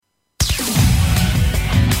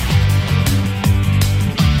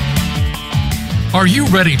Are you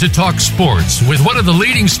ready to talk sports with one of the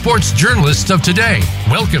leading sports journalists of today?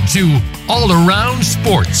 Welcome to All Around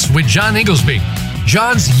Sports with John Inglesby.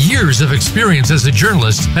 John's years of experience as a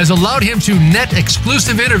journalist has allowed him to net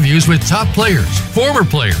exclusive interviews with top players, former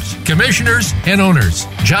players, commissioners, and owners.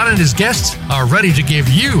 John and his guests are ready to give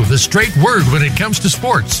you the straight word when it comes to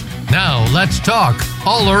sports. Now, let's talk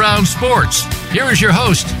All Around Sports. Here is your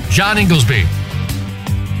host, John Inglesby.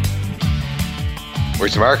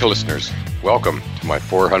 Voice of America listeners, welcome to my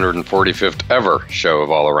 445th ever show of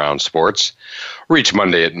All Around Sports. Each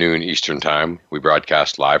Monday at noon Eastern Time, we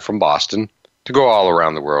broadcast live from Boston to go all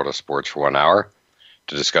around the world of sports for 1 hour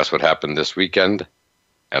to discuss what happened this weekend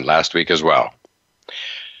and last week as well.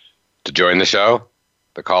 To join the show,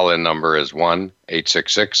 the call-in number is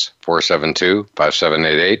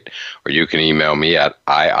 1-866-472-5788, or you can email me at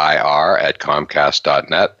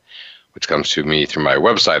iir@comcast.net, which comes to me through my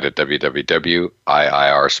website at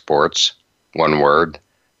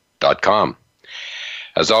www.iirsports.com.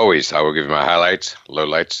 As always, I will give you my highlights,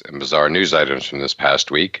 lowlights, and bizarre news items from this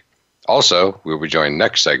past week. Also, we will be joined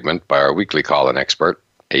next segment by our weekly call-in expert,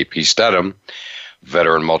 A.P. Stedham,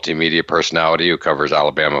 veteran multimedia personality who covers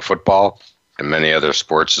Alabama football and many other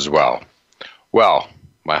sports as well. Well,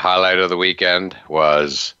 my highlight of the weekend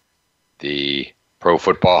was the Pro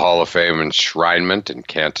Football Hall of Fame enshrinement in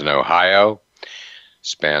Canton, Ohio.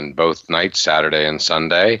 Spanned both nights, Saturday and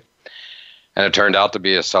Sunday. And it turned out to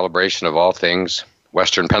be a celebration of all things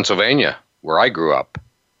Western Pennsylvania, where I grew up,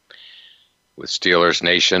 with Steelers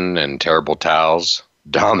Nation and Terrible Towels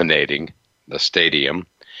dominating the stadium,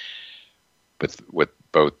 with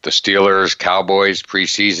both the Steelers-Cowboys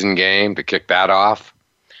preseason game to kick that off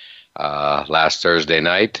last Thursday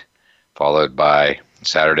night, followed by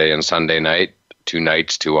Saturday and Sunday night, 2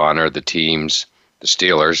 nights to honor the teams, the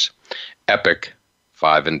Steelers. Epic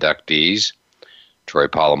 5 inductees: Troy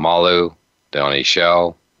Polamalu, Donnie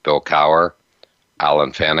Shell, Bill Cowher,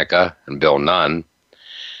 Alan Faneca, and Bill Nunn.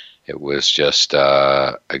 It was just,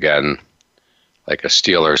 again, like a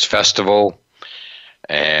Steelers festival,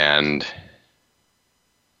 and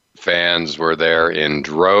fans were there in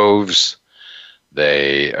droves.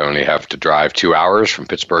 They only have to drive 2 hours from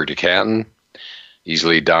Pittsburgh to Canton.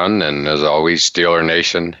 Easily done, and as always, Steeler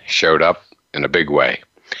Nation showed up in a big way.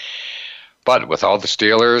 But with all the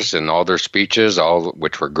Steelers and all their speeches, all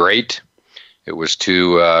which were great, it was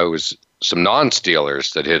some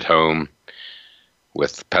non-Steelers that hit home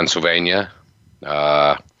with Pennsylvania.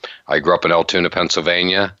 I grew up in Altoona,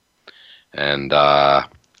 Pennsylvania, and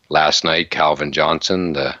last night, Calvin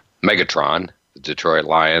Johnson, the Megatron, the Detroit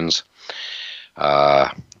Lions,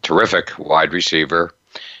 terrific wide receiver.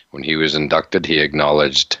 When he was inducted, he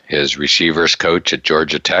acknowledged his receivers coach at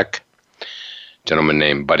Georgia Tech, a gentleman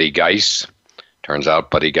named Buddy Geis. Turns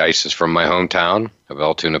out Buddy Geis is from my hometown of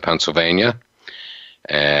Altoona, Pennsylvania,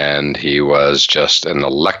 and he was just an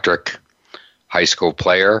electric high school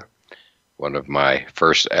player, one of my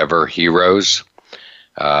first ever heroes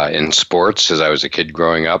in sports. As I was a kid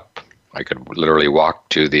growing up, I could literally walk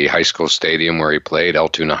to the high school stadium where he played,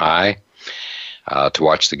 Altoona High, to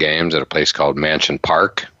watch the games at a place called Mansion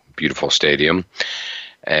Park. Beautiful stadium.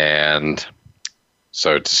 And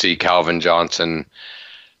so to see Calvin Johnson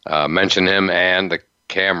mention him and the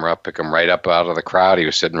camera pick him right up out of the crowd, he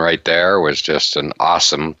was sitting right there, was just an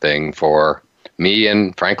awesome thing for me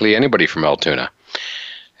and, frankly, anybody from Altoona.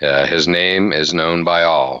 His name is known by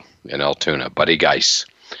all in Altoona, Buddy Geis.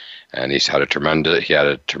 And he had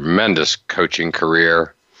a tremendous coaching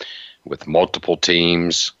career with multiple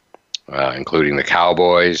teams, including the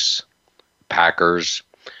Cowboys, Packers.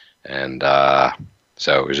 And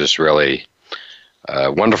so it was just really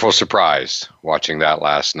a wonderful surprise watching that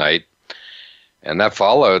last night. And that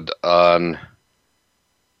followed on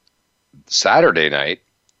Saturday night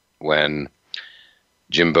when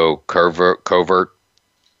Jimbo Covert,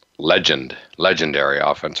 legendary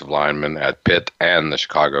offensive lineman at Pitt and the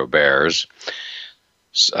Chicago Bears,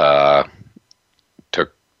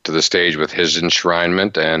 took to the stage with his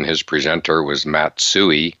enshrinement, and his presenter was Matt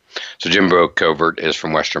Suhey. So Jimbo Covert is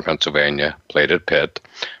from Western Pennsylvania, played at Pitt,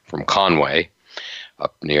 from Conway,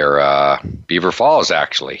 up near Beaver Falls,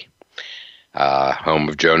 actually, home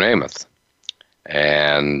of Joe Namath.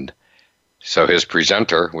 And so his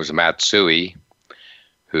presenter was Matt Suhey,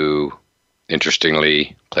 who,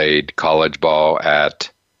 interestingly, played college ball at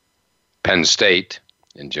Penn State,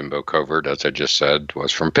 and Jimbo Covert, as I just said,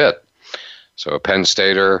 was from Pitt. So a Penn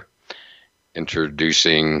Stater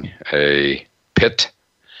introducing a Pitt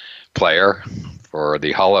player for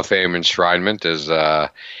the Hall of Fame enshrinement is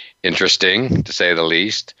interesting, to say the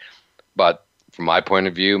least. But from my point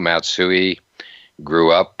of view, Matt Suhey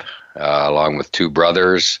grew up along with two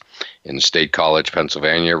brothers in State College,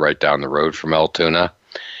 Pennsylvania, right down the road from Altoona.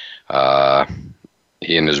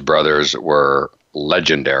 He and his brothers were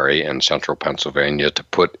legendary in central Pennsylvania, to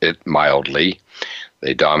put it mildly.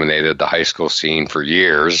 They dominated the high school scene for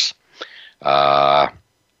years, and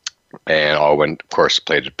all went, of course,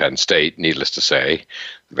 played at Penn State, needless to say,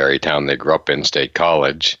 the very town they grew up in, State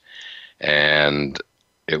College. And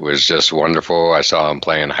it was just wonderful. I saw him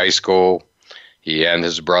play in high school, he and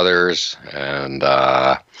his brothers, and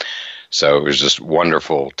so it was just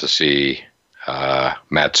wonderful to see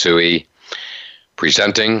Matsui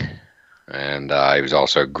presenting. And he was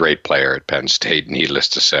also a great player at Penn State, needless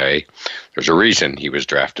to say. There's a reason he was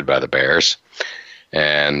drafted by the Bears.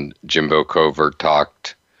 And Jimbo Covert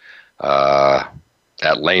talked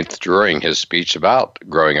at length during his speech about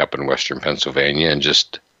growing up in Western Pennsylvania and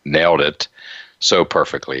just nailed it so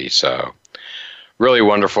perfectly. So really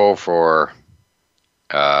wonderful for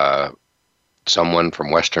someone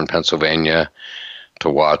from Western Pennsylvania to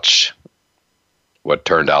watch what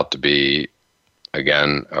turned out to be,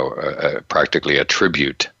 again, practically a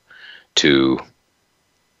tribute to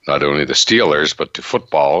not only the Steelers, but to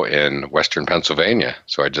football in Western Pennsylvania.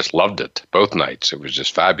 So I just loved it both nights. It was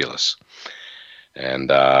just fabulous. And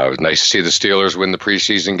it was nice to see the Steelers win the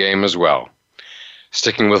preseason game as well.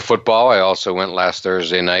 Sticking with football, I also went last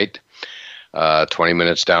Thursday night, 20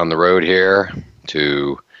 minutes down the road here,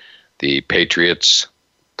 to the Patriots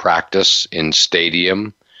practice in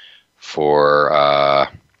stadium for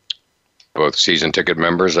both season ticket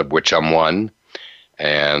members, of which I'm one,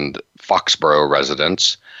 and Foxborough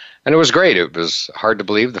residents. And it was great. It was hard to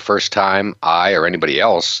believe the first time I or anybody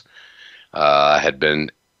else had been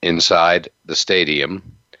inside the stadium,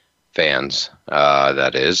 fans,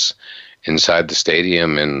 that is, inside the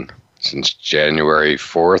stadium since January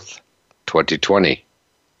 4th, 2020.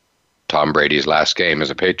 Tom Brady's last game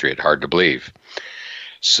as a Patriot. Hard to believe.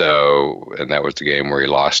 So, and that was the game where he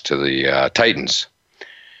lost to the Titans.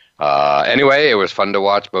 Anyway, it was fun to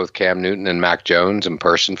watch both Cam Newton and Mac Jones in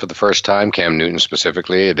person for the first time. Cam Newton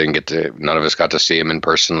specifically, none of us got to see him in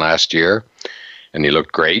person last year, and he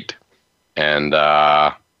looked great. And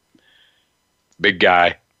big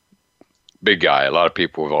guy. A lot of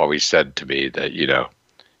people have always said to me that,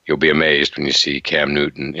 you'll be amazed when you see Cam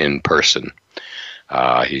Newton in person.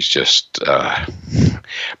 He's just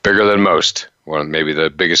bigger than most. Maybe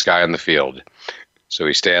the biggest guy on the field. So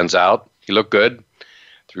he stands out. He looked good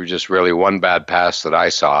through just really one bad pass that I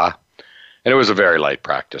saw. And it was a very light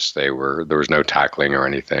practice. There was no tackling or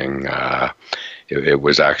anything. It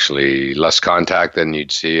was actually less contact than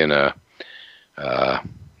you'd see in a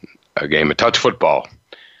game of touch football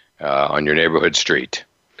on your neighborhood street.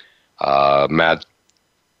 Mac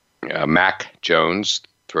Jones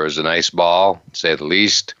throws a nice ball, to say the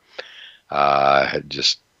least. It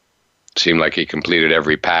just seemed like he completed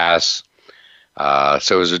every pass.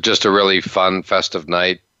 So it was just a really fun, festive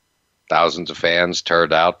night. Thousands of fans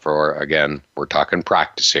turned out for, again, we're talking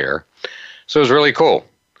practice here. So it was really cool.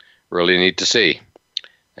 Really neat to see.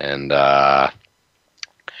 And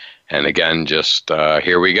again, just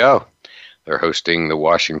here we go. They're hosting the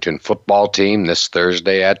Washington football team this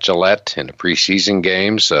Thursday at Gillette in a preseason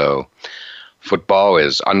game. So football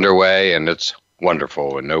is underway, and it's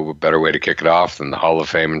wonderful. And no better way to kick it off than the Hall of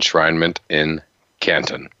Fame enshrinement in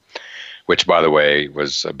Canton, which, by the way,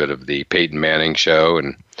 was a bit of the Peyton Manning show.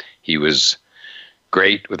 And he was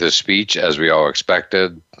great with his speech, as we all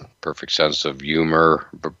expected. Perfect sense of humor,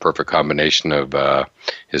 perfect combination of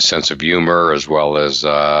his sense of humor as well as,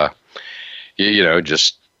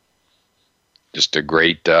 just a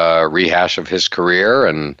great rehash of his career,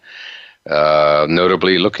 and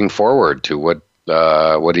notably looking forward to what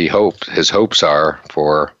his hopes are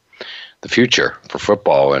for the future for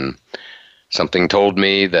football. And something told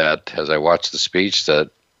me that as I watched the speech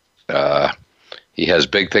that he has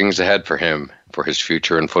big things ahead for him for his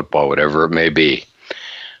future in football, whatever it may be.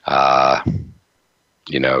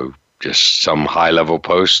 Just some high-level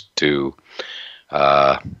post to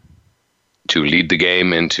lead the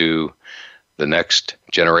game into the next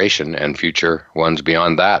generation and future ones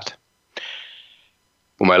beyond that.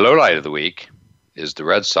 Well, my lowlight of the week is the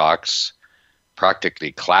Red Sox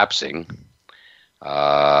practically collapsing. They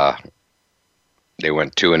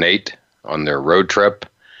went 2-8 on their road trip.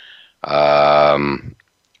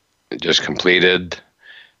 Just completed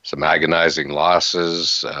some agonizing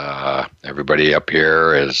losses. Everybody up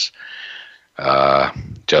here is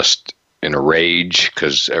just in a rage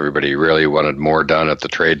because everybody really wanted more done at the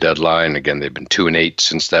trade deadline. Again, they've been 2-8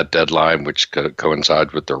 since that deadline, which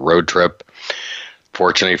coincides with their road trip.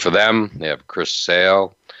 Fortunately for them, they have Chris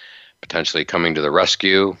Sale potentially coming to the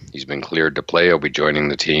rescue. He's been cleared to play. He'll be joining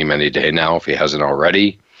the team any day now if he hasn't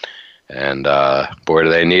already. And boy, do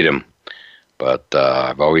they need him. But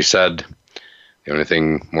I've always said the only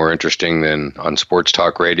thing more interesting than on sports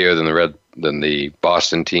talk radio than the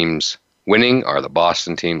Boston teams winning are the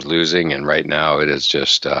Boston teams losing. And right now it is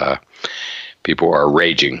just people are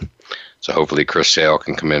raging. So hopefully Chris Sale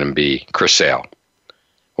can come in and be Chris Sale.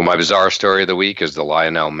 Well, my bizarre story of the week is the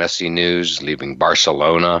Lionel Messi news, leaving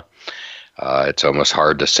Barcelona. It's almost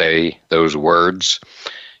hard to say those words.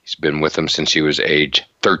 He's been with them since he was age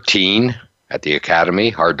 13 at the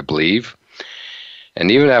academy. Hard to believe.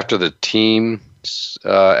 And even after the team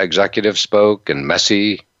executive spoke and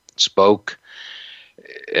Messi spoke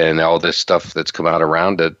and all this stuff that's come out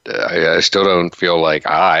around it, I still don't feel like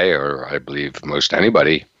I believe most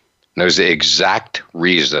anybody knows the exact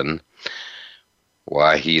reason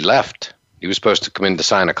why he left. He was supposed to come in to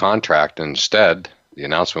sign a contract, and instead the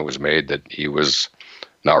announcement was made that he was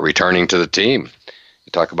not returning to the team.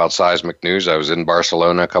 You talk about seismic news. I was in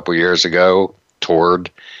Barcelona a couple years ago, toured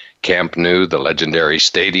Camp Nou, the legendary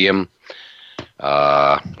stadium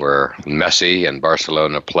where Messi and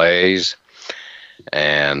Barcelona plays.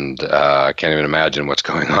 And I can't even imagine what's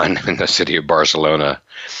going on in the city of Barcelona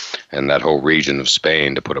and that whole region of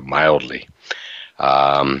Spain, to put it mildly.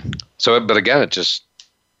 But again, it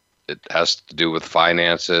has to do with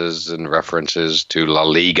finances and references to La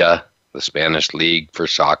Liga, the Spanish league for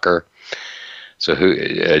soccer. So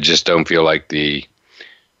I just don't feel like the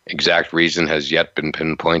exact reason has yet been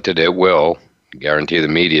pinpointed. It will. I guarantee the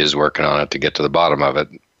media is working on it to get to the bottom of it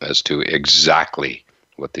as to exactly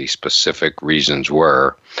what the specific reasons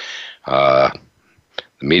were. The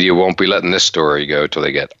media won't be letting this story go till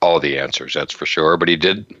they get all the answers, that's for sure. But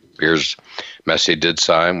Messi did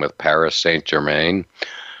sign with Paris Saint-Germain,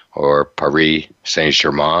 or Paris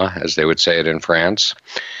Saint-Germain, as they would say it in France.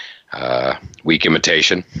 Weak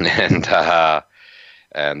imitation.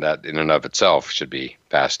 And that in and of itself should be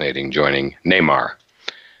fascinating, joining Neymar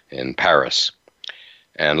in Paris.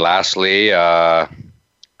 And lastly, the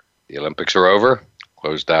Olympics are over.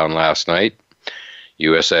 Closed down last night.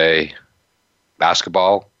 USA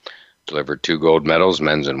basketball delivered 2 gold medals,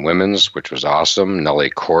 men's and women's, which was awesome. Nelly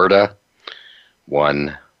Korda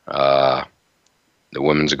won the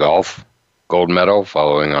women's golf gold medal,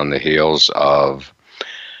 following on the heels of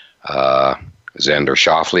Xander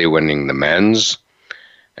Schauffele winning the men's.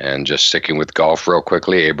 And just sticking with golf real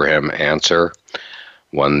quickly, Abraham Ancer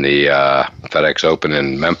won the FedEx Open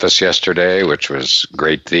in Memphis yesterday, which was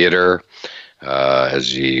great theater.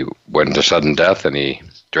 As he went to sudden death and he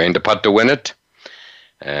drained a putt to win it.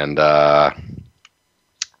 And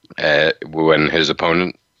when his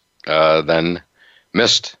opponent then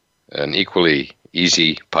missed an equally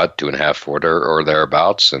easy putt, 2.5-footer or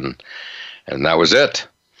thereabouts, and that was it.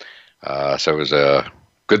 So it was a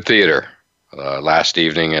good theater last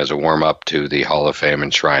evening as a warm-up to the Hall of Fame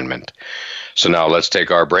enshrinement. So now let's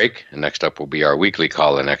take our break, and next up will be our weekly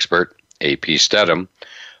call-in expert, A.P. Stedham,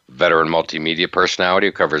 veteran multimedia personality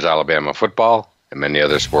who covers Alabama football and many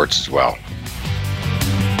other sports as well.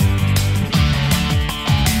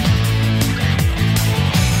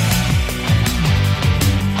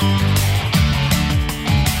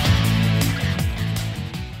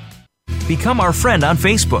 Become our friend on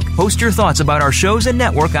Facebook. Post your thoughts about our shows and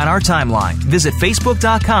network on our timeline. Visit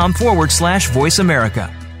Facebook.com/Voice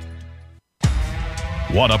America.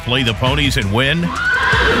 Want to play the ponies and win?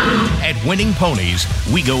 At Winning Ponies,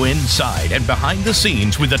 we go inside and behind the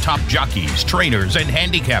scenes with the top jockeys, trainers, and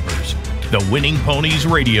handicappers. The Winning Ponies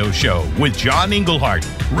radio show with John Englehart,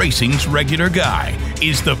 racing's regular guy,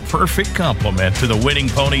 is the perfect complement to the Winning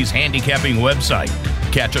Ponies handicapping website.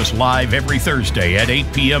 Catch us live every Thursday at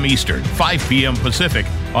 8 p.m. Eastern, 5 p.m. Pacific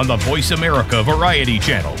on the Voice America Variety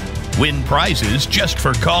Channel. Win prizes just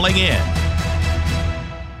for calling in.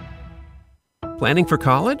 Planning for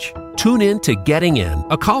college? Tune in to Getting In,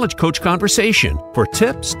 a college coach conversation for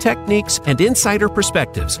tips, techniques, and insider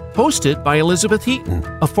perspectives. Hosted by Elizabeth Heaton,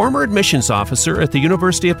 a former admissions officer at the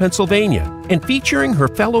University of Pennsylvania, and featuring her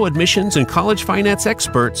fellow admissions and college finance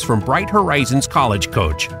experts from Bright Horizons College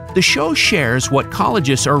Coach. The show shares what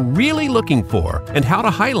colleges are really looking for and how to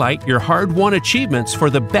highlight your hard-won achievements for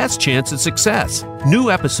the best chance at success.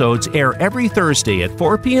 New episodes air every Thursday at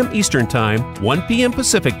 4 p.m. Eastern Time, 1 p.m.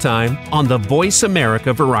 Pacific Time on the Voice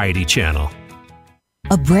America Variety Channel.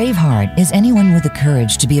 A brave heart is anyone with the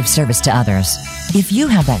courage to be of service to others. If you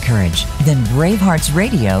have that courage, then Bravehearts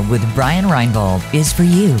Radio with Brian Reinbold is for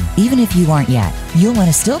you. Even if you aren't yet, you'll want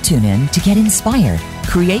to still tune in to get inspired,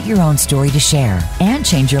 create your own story to share, and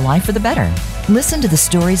change your life for the better. Listen to the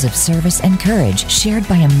stories of service and courage shared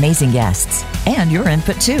by amazing guests, and your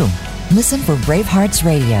input too. Listen for Bravehearts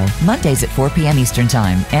Radio, Mondays at 4 p.m. Eastern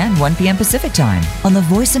Time and 1 p.m. Pacific Time on the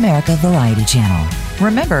Voice America Variety Channel.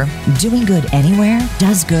 Remember, doing good anywhere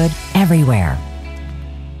does good everywhere.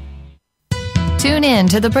 Tune in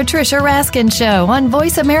to The Patricia Raskin Show on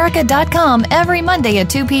VoiceAmerica.com every Monday at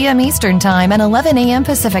 2 p.m. Eastern Time and 11 a.m.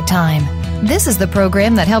 Pacific Time. This is the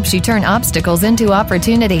program that helps you turn obstacles into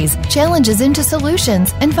opportunities, challenges into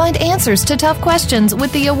solutions, and find answers to tough questions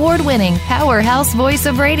with the award-winning powerhouse voice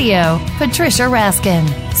of radio, Patricia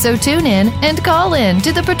Raskin. So tune in and call in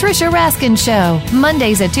to The Patricia Raskin Show,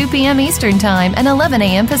 Mondays at 2 p.m. Eastern Time and 11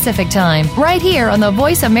 a.m. Pacific Time, right here on the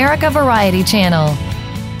Voice America Variety Channel.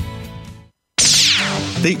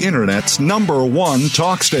 The Internet's #1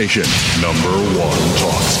 talk station. #1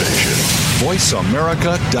 talk station.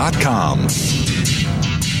 VoiceAmerica.com.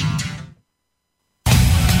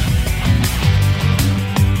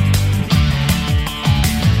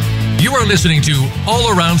 You are listening to All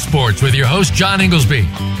Around Sports with your host, John Inglesby.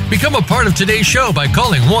 Become a part of today's show by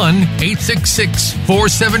calling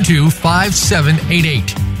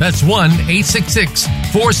 1-866-472-5788. That's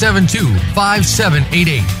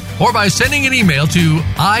 1-866-472-5788. Or by sending an email to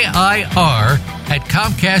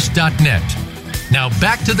iir@comcast.net. Now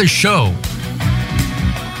back to the show.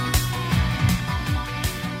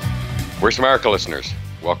 Voice America listeners,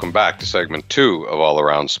 welcome back to segment 2 of All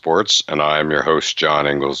Around Sports, and I'm your host, John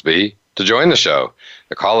Inglesby. To join the show,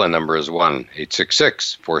 the call-in number is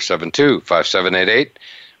 1-866-472-5788,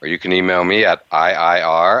 or you can email me at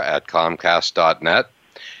iir@comcast.net.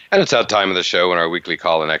 And it's that time of the show when our weekly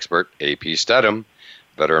call-in expert, AP Stedham,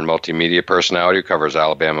 veteran multimedia personality who covers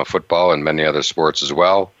Alabama football and many other sports as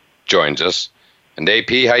well, joins us. And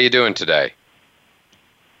AP, how you doing today?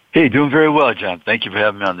 Hey, doing very well, John. Thank you for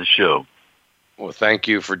having me on the show. Well, thank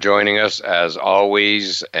you for joining us as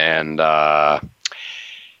always. And AP,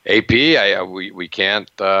 we can't,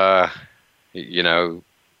 talk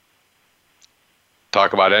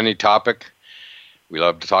about any topic. We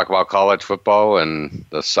love to talk about college football, and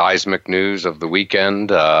the seismic news of the weekend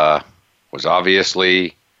was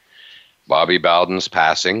obviously Bobby Bowden's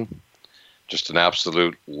passing. Just an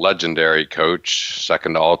absolute legendary coach,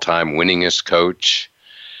 second all-time winningest coach.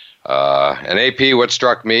 And AP, what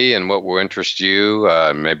struck me and what will interest you,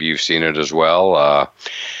 maybe you've seen it as well,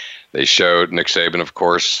 they showed Nick Saban, of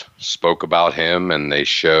course, spoke about him, and they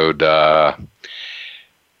showed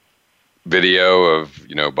video of,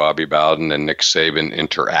 Bobby Bowden and Nick Saban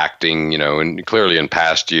interacting, and clearly in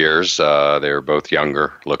past years, they were both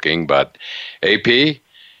younger looking. But AP,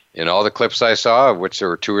 in all the clips I saw, of which there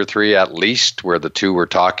were 2 or 3 at least, where the two were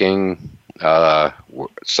talking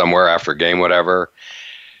somewhere after a game, whatever,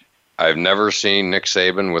 I've never seen Nick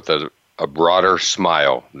Saban with a broader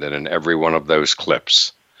smile than in every one of those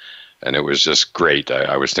clips. And it was just great.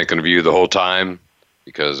 I was thinking of you the whole time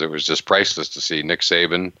because it was just priceless to see Nick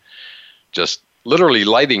Saban just literally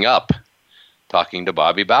lighting up talking to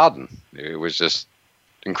Bobby Bowden. It was just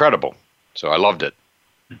incredible. So I loved it.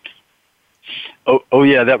 Oh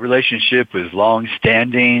yeah, that relationship was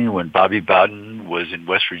long-standing when Bobby Bowden was in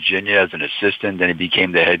West Virginia as an assistant. Then he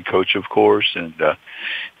became the head coach, of course. And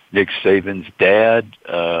Nick Saban's dad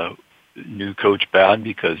knew Coach Bowden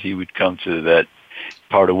because he would come to that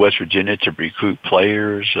part of West Virginia to recruit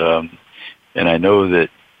players. And I know that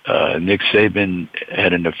Nick Saban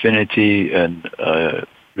had an affinity and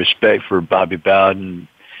respect for Bobby Bowden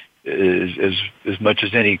as much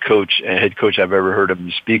as any coach, head coach I've ever heard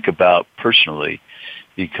him speak about personally,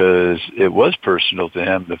 because it was personal to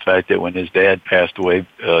him, the fact that when his dad passed away,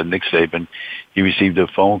 Nick Saban, he received a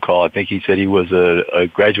phone call. I think he said he was a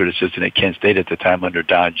graduate assistant at Kent State at the time under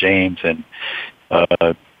Don James, and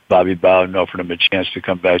Bobby Bowden offered him a chance to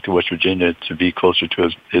come back to West Virginia to be closer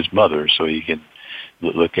to his mother so he can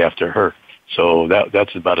look after her. So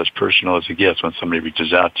that's about as personal as it gets when somebody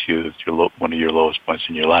reaches out to you at one of your lowest points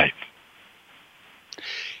in your life.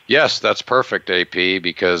 Yes, that's perfect, AP,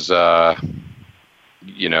 because, I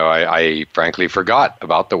frankly forgot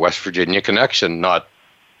about the West Virginia connection.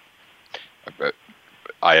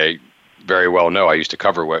 I very well know. I used to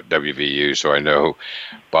cover WVU, so I know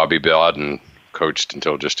Bobby Bowden coached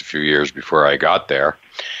until just a few years before I got there.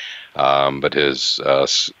 But his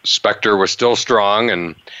specter was still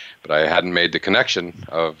strong, but I hadn't made the connection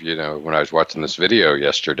of, when I was watching this video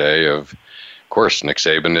yesterday of course, Nick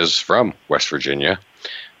Saban is from West Virginia,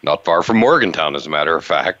 not far from Morgantown, as a matter of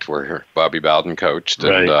fact, where Bobby Bowden coached.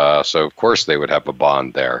 Right. And so, of course, they would have a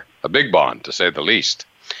bond there, a big bond, to say the least.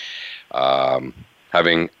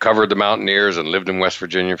 Having covered the Mountaineers and lived in West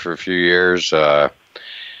Virginia for a few years, the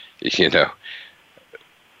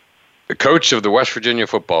coach of the West Virginia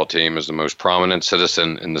football team is the most prominent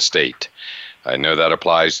citizen in the state. I know that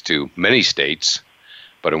applies to many states,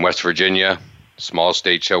 but in West Virginia, small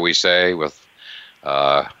state, shall we say,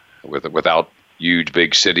 without huge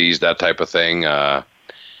big cities, that type of thing,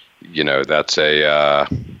 that's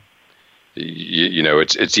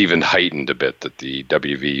it's even heightened a bit that the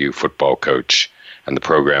WVU football coach and the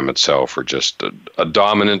program itself are just a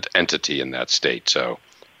dominant entity in that state. So,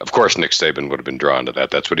 of course, Nick Saban would have been drawn to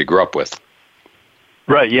that. That's what he grew up with.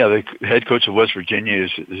 Right, yeah. The head coach of West Virginia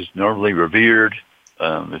is normally revered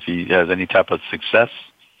if he has any type of success.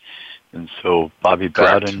 And so Bobby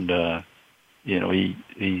Bowden,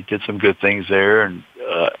 he did some good things there. And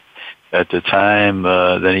at the time,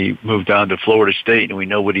 then he moved on to Florida State, and we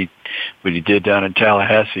know what he did down in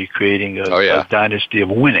Tallahassee, creating a dynasty of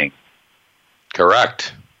winning.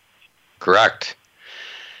 Correct.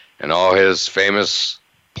 And all his famous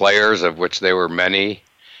players, of which there were many,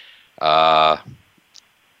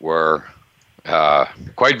 were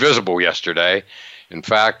quite visible yesterday. In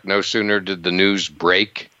fact, no sooner did the news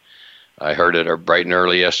break, I heard it bright and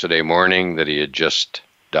early yesterday morning that he had just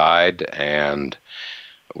died, and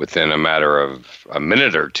within a matter of a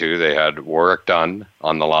minute or two, they had Warwick Dunn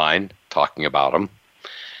on the line talking about him.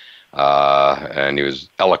 And he was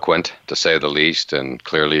eloquent, to say the least, and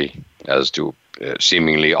clearly, as do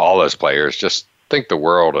seemingly all his players, just think the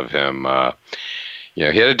world of him. He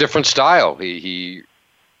had a different style. He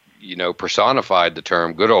personified the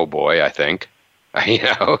term "good old boy," I think. And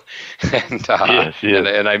yes.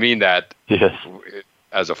 And I mean that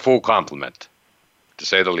as a full compliment, to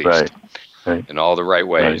say the least, right. In all the right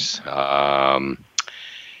ways. Right.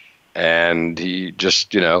 And he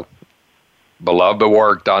just, beloved the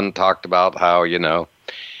work done, talked about how,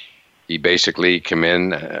 he basically came in,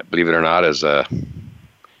 believe it or not, as a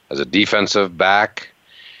defensive back,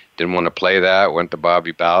 didn't want to play that, went to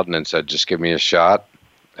Bobby Bowden and said, just give me a shot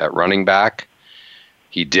at running back.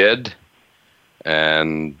 He did.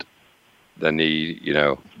 And then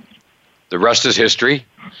the rest is history.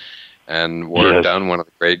 And Warwick Dunn, one of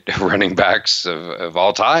the great running backs of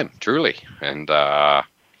all time, truly. And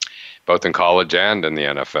both in college and in the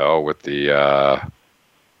NFL with the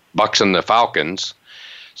Bucks and the Falcons.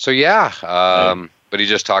 So, but he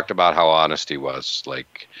just talked about how honest he was.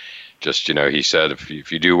 Like, just, he said,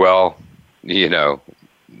 if you do well, the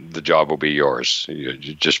job will be yours. You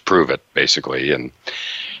just prove it, basically. And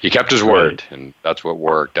he kept his word, and that's what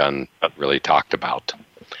Warwick Dunn really talked about.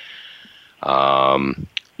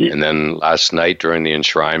 And then last night during the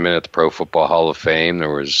enshrinement at the Pro Football Hall of Fame, there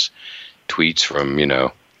was tweets from,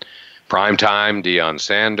 primetime Deion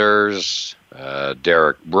Sanders,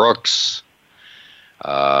 Derek Brooks,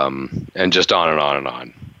 and just on and on and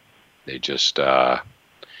on. They just,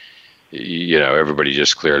 everybody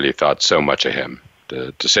just clearly thought so much of him,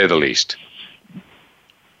 to say the least.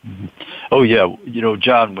 Oh, yeah.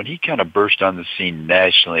 John, when he kind of burst on the scene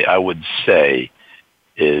nationally, I would say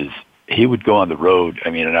is he would go on the road. I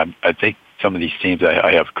mean, and I think some of these teams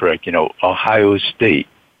I have correct, Ohio State,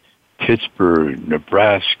 Pittsburgh,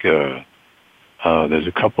 Nebraska. There's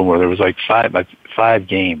a couple more. There was like five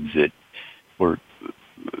games that were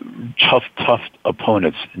tough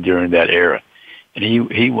opponents during that era. And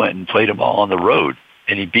he went and played them all on the road.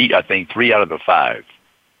 And he beat, I think, 3 out of the 5.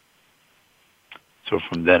 So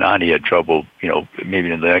from then on, he had trouble,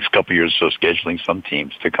 maybe in the next couple of years or so, scheduling some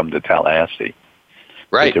teams to come to Tallahassee.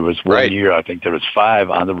 Right. But there was one year, I think there was 5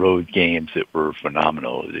 on-the-road games that were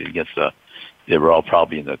phenomenal. They were all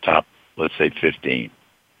probably in the top, let's say, 15.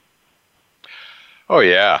 Oh,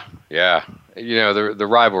 yeah. The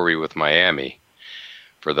rivalry with Miami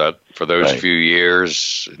for those few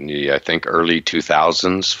years, in the, I think, early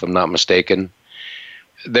 2000s, if I'm not mistaken,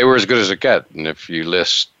 they were as good as it got. And if you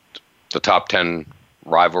list the top 10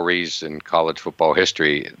 rivalries in college football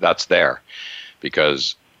history, that's there,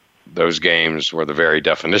 because those games were the very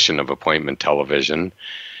definition of appointment television.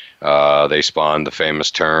 They spawned the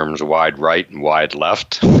famous terms wide right and wide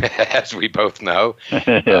left, as we both know.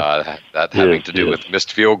 That having to do with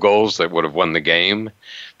missed field goals that would have won the game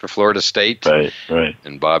for Florida State. Right.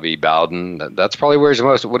 And Bobby Bowden, that's probably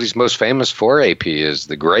what he's most famous for, AP, is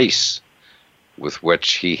the grace with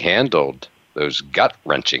which he handled those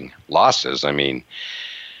gut-wrenching losses. I mean,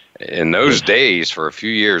 in those days, for a few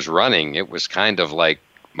years running, it was kind of like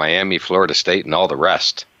Miami, Florida State, and all the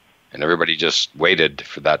rest. And everybody just waited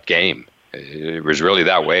for that game. It was really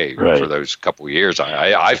that way for those couple of years,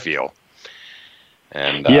 I feel.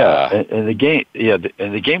 And and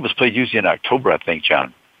the game was played usually in October, I think,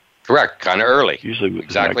 John. Correct, kind of early. Usually,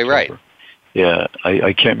 exactly right. Yeah,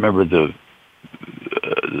 I can't remember the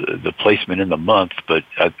placement in the month, but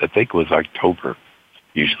I think it was October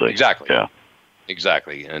usually. Exactly. Yeah.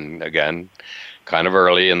 Exactly. And again, kind of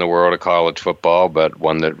early in the world of college football, but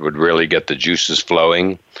one that would really get the juices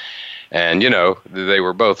flowing. And, they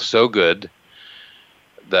were both so good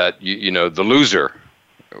that, the loser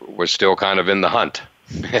was still kind of in the hunt.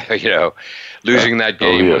 Losing that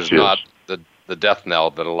game was not the death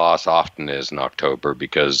knell that a loss often is in October,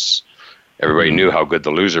 because everybody knew how good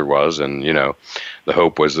the loser was. And, the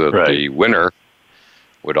hope was that the winner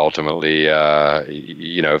would ultimately,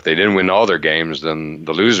 if they didn't win all their games, then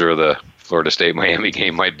the loser of the Florida State-Miami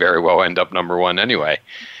game might very well end up number one anyway.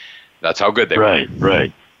 That's how good they were.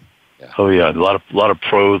 Right. Yeah. Oh yeah, a lot of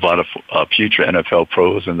pros, a lot of future NFL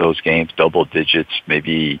pros in those games, double digits,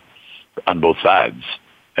 maybe on both sides.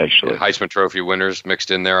 Actually, Heisman Trophy winners mixed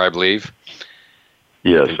in there, I believe.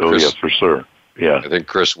 Yes. For sure. Yeah. I think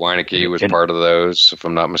Chris Weineke was part of those, if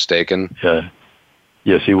I'm not mistaken. Yeah.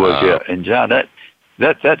 Yes, he was. Yeah. And John,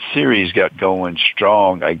 that series got going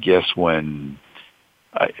strong, I guess, when.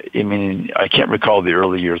 I can't recall the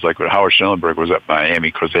early years, like when Howard Schnellenberg was at Miami,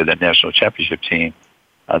 because they had that national championship team.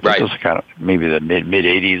 I think it was kind of maybe the mid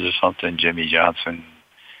 '80s or something. Jimmy Johnson.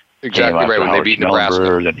 Exactly right, when Howard they beat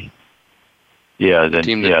Nebraska. Then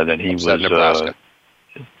he was Nebraska.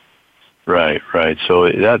 Right. So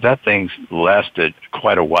that thing lasted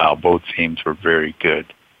quite a while. Both teams were very good.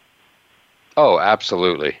 Oh,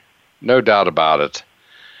 absolutely, no doubt about it.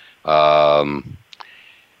 And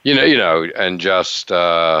just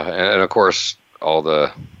and of course all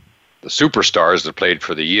the superstars that played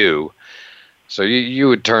for the U. So you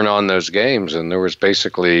would turn on those games, and there was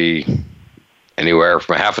basically anywhere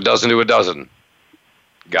from half a dozen to a dozen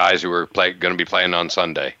guys who were going to be playing on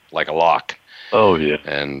Sunday, like a lock. Oh yeah.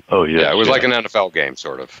 And it was like an NFL game,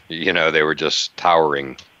 sort of. They were just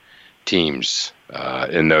towering teams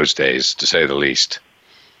in those days, to say the least.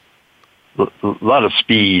 A lot of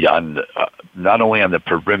speed on not only on the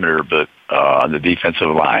perimeter, but on the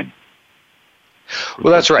defensive line.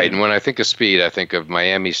 Well, that's right. And when I think of speed, I think of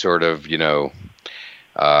Miami sort of,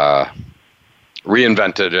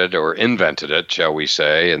 reinvented it or invented it, shall we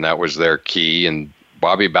say, and that was their key. And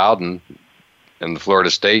Bobby Bowden and the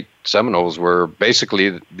Florida State Seminoles were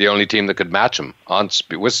basically the only team that could match them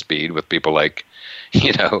with speed, with people like,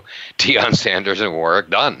 Deion Sanders and Warwick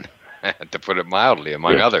Dunn, to put it mildly,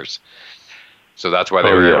 among others. So that's why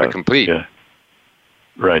they were able to compete. Yeah.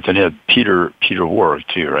 Right, and you had Peter Ward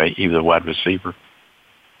too, right? He was a wide receiver.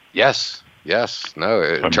 Yes.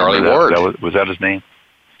 No, Charlie Ward. Was that his name?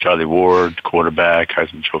 Charlie Ward, quarterback,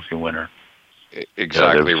 Heisman Trophy winner.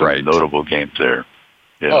 Exactly right. Notable games there.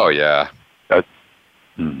 Yeah. Oh yeah.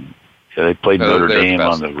 They played Notre Dame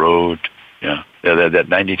on the road. Yeah. That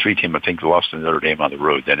 '93 team, I think, lost to Notre Dame on the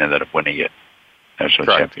road, then ended up winning it, national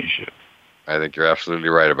championship. I think you're absolutely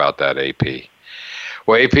right about that, AP.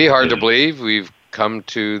 Well, AP, hard to believe we've come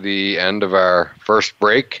to the end of our first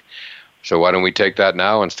break. So why don't we take that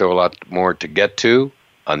now, and still a lot more to get to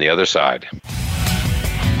on the other side.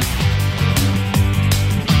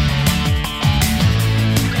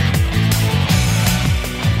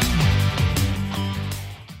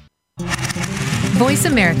 Voice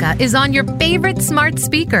America is on your favorite smart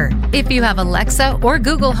speaker. If you have Alexa or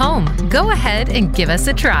Google Home, go ahead and give us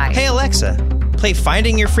a try. Hey Alexa, play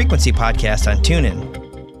Finding Your Frequency podcast on TuneIn.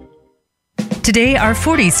 Today, our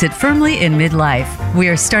 40s sit firmly in midlife. We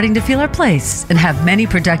are starting to feel our place and have many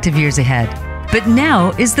productive years ahead. But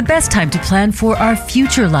now is the best time to plan for our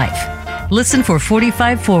future life. Listen for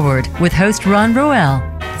 45 Forward with host Ron Roel.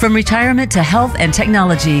 From retirement to health and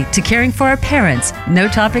technology to caring for our parents, no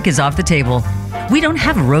topic is off the table. We don't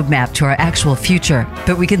have a roadmap to our actual future,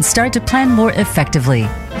 but we can start to plan more effectively.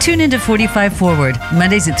 Tune into 45 Forward,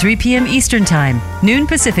 Mondays at 3 p.m. Eastern Time, noon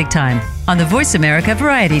Pacific Time, on the Voice America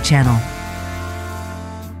Variety Channel.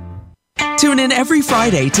 Tune in every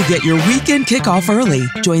Friday to get your weekend kickoff early.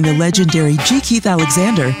 Join the legendary G. Keith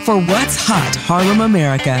Alexander for What's Hot Harlem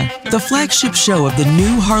America. The flagship show of the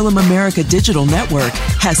new Harlem America Digital Network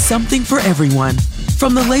has something for everyone.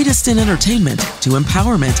 From the latest in entertainment to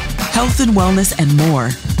empowerment, health and wellness, and more,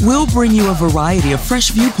 we'll bring you a variety of fresh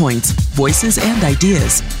viewpoints, voices, and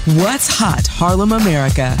ideas. What's Hot Harlem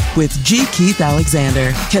America with G. Keith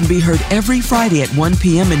Alexander can be heard every Friday at 1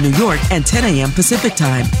 p.m. in New York and 10 a.m. Pacific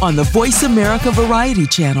Time on the Voice America Variety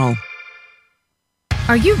Channel.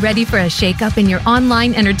 Are you ready for a shakeup in your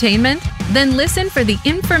online entertainment? Then listen for The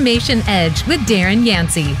Information Edge with Darren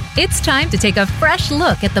Yancey. It's time to take a fresh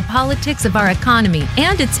look at the politics of our economy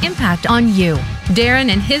and its impact on you. Darren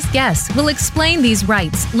and his guests will explain these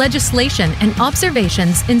rights, legislation, and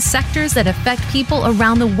observations in sectors that affect people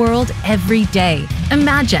around the world every day.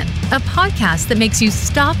 Imagine a podcast that makes you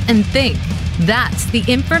stop and think. That's The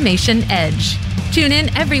Information Edge. Tune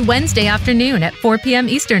in every Wednesday afternoon at 4 p.m.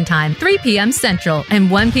 Eastern Time, 3 p.m. Central,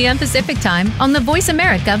 and 1 p.m. Pacific Time on the Voice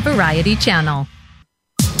America Variety Channel.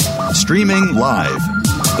 Streaming live,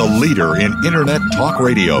 the leader in Internet talk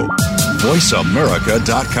radio,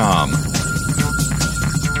 voiceamerica.com.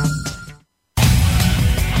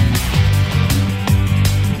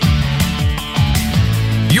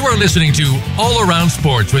 You are listening to All Around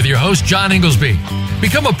Sports with your host, John Inglesby.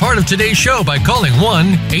 Become a part of today's show by calling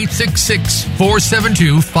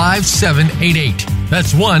 1-866-472-5788.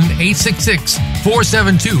 That's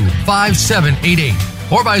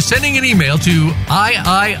 1-866-472-5788. Or by sending an email to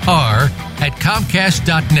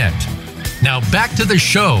iir@comcast.net. Now back to the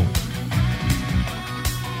show.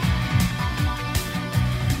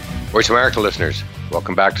 Voice America listeners,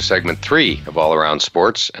 welcome back to segment 3 of All Around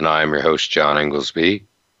Sports, and I am your host, John Inglesby.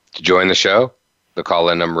 To join the show, the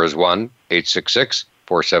call-in number is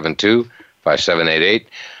 1-866-472-5788,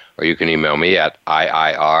 or you can email me at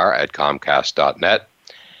iir@comcast.net.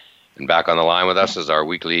 And back on the line with us is our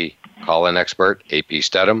weekly call-in expert, AP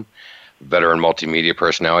Stedham, veteran multimedia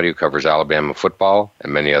personality who covers Alabama football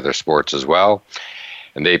and many other sports as well.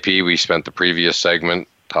 And AP, we spent the previous segment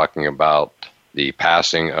talking about the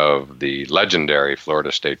passing of the legendary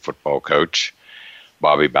Florida State football coach,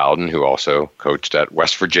 Bobby Bowden, who also coached at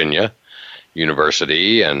West Virginia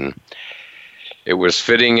University. And it was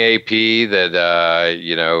fitting, AP, that,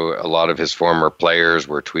 a lot of his former players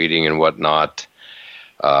were tweeting and whatnot.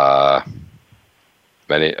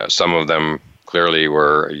 Some of them clearly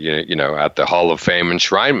were, at the Hall of Fame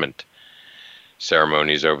enshrinement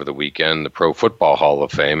ceremonies over the weekend, the Pro Football Hall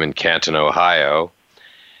of Fame in Canton, Ohio.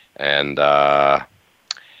 And AP,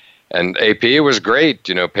 it was great.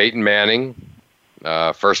 Peyton Manning,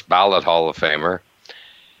 first ballot Hall of Famer.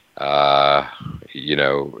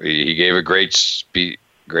 He gave a great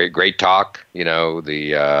great talk.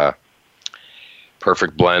 The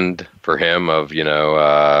perfect blend for him of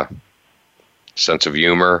sense of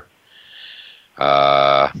humor,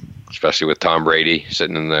 especially with Tom Brady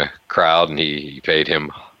sitting in the crowd, and he paid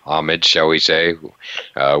him homage, shall we say,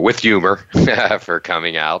 with humor for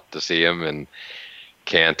coming out to see him in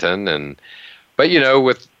Canton. But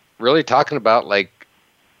with really talking about like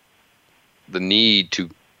the need to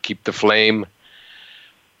keep the flame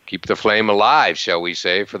alive, shall we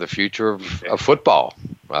say, for the future of football,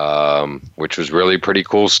 which was really pretty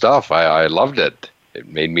cool stuff. I loved it. It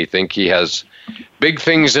made me think he has big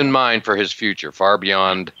things in mind for his future, far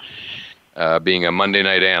beyond being a Monday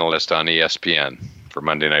night analyst on ESPN for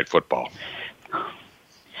Monday Night Football.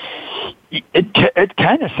 It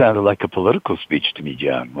kind of sounded like a political speech to me,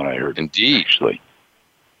 John, when I heard it. Indeed. Actually.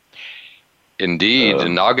 Indeed,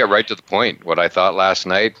 and I'll get right to the point. What I thought last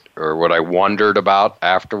night, or what I wondered about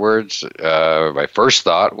afterwards, my first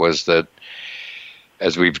thought was that,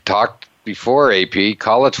 as we've talked before, AP,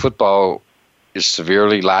 college football is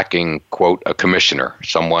severely lacking, quote, a commissioner,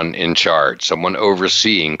 someone in charge, someone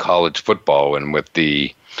overseeing college football, and with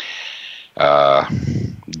the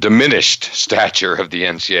diminished stature of the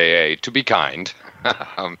NCAA, to be kind.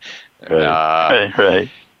 Right.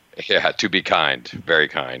 Yeah, to be kind, very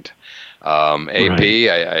kind. AP,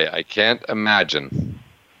 right. I can't imagine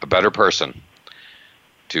a better person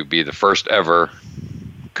to be the first ever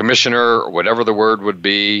commissioner, or whatever the word would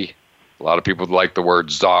be. A lot of people like the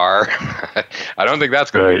word czar. I don't think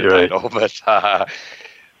that's going to be the title,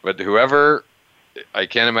 but whoever, I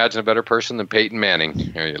can't imagine a better person than Peyton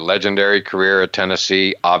Manning. A legendary career at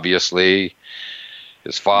Tennessee, obviously.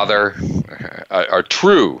 His father, a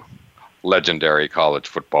true legendary college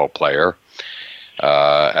football player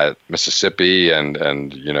at Mississippi, and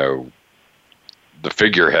the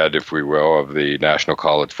figurehead, if we will, of the National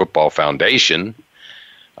College Football Foundation.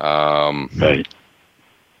 Right.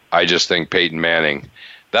 I just think Peyton Manning,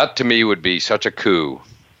 that to me would be such a coup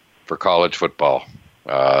for college football.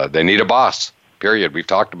 They need a boss, period. We've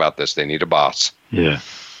talked about this. They need a boss. Yeah.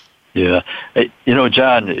 John,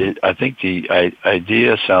 I think the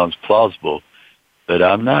idea sounds plausible, but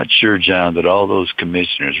I'm not sure, John, that all those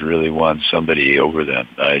commissioners really want somebody over them.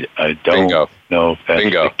 I don't Bingo. know.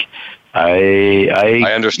 Bingo.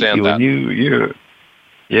 I understand that.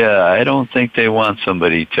 I don't think they want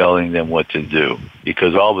somebody telling them what to do,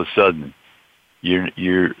 because all of a sudden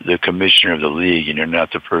you're the commissioner of the league and you're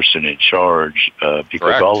not the person in charge, because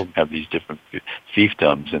Correct. all of them have these different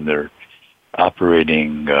fiefdoms and they're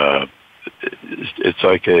operating. It's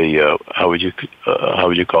like a how would you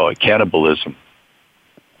call it, cannibalism.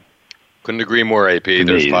 Couldn't agree more, AP.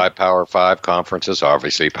 There's 5 Power 5 conferences,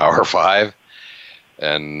 obviously Power 5,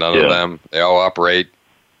 and none of them, they all operate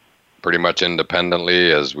pretty much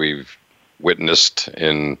independently, as we've witnessed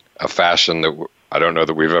in a fashion that I don't know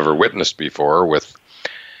that we've ever witnessed before, with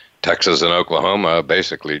Texas and Oklahoma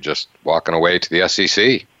basically just walking away to the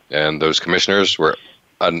SEC, and those commissioners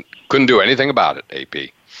couldn't do anything about it.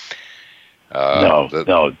 AP. No.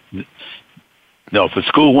 If a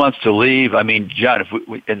school wants to leave, I mean, John, if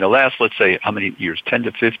we in the last, let's say, how many years, 10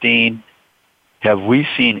 to 15, have we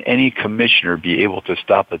seen any commissioner be able to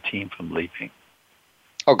stop a team from leaving?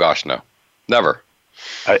 Oh gosh, no, never.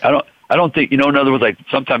 I don't think, in other words, like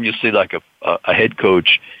sometimes you'll see like a head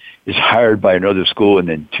coach is hired by another school, and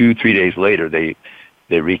then 2-3 days later they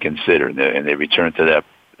reconsider and they return to that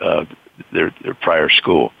their prior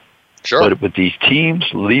school. Sure. But with these teams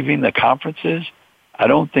leaving the conferences, I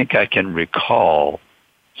don't think I can recall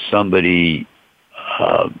somebody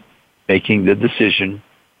making the decision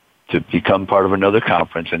to become part of another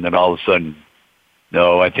conference, and then all of a sudden,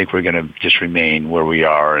 no, I think we're going to just remain where we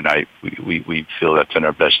are, and we feel that's in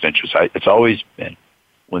our best interest. It's always been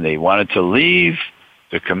when they wanted to leave,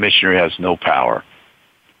 the commissioner has no power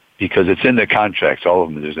because it's in the contracts. All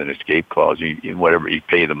of them, there's an escape clause. Whatever you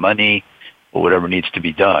pay the money or whatever needs to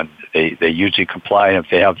be done, they usually comply. And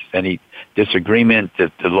if they have any disagreement,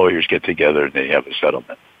 that the lawyers get together and they have a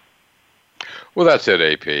settlement. Well, that's it,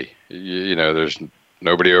 AP. There's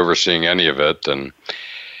nobody overseeing any of it, and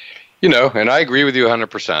and I agree with you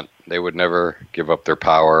 100%. They would never give up their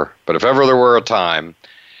power. But if ever there were a time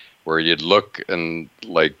where you'd look and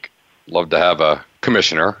love to have a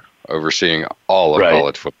commissioner overseeing all of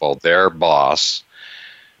college football, their boss,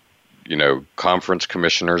 conference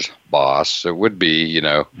commissioner's boss, it would be,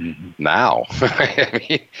 now. I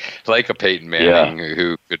mean, like a Peyton Manning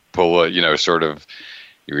who could pull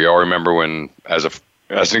we all remember when, as an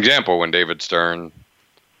example, when David Stern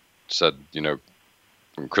said,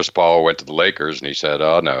 when Chris Paul went to the Lakers and he said,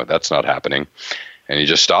 "Oh no, that's not happening," and he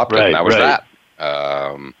just stopped it, and that was that.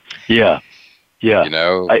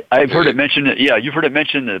 I've heard it mentioned. Yeah, you've heard it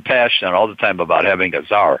mentioned in the past, Sean, all the time about having a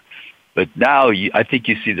czar. But now I think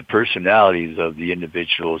you see the personalities of the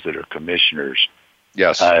individuals that are commissioners.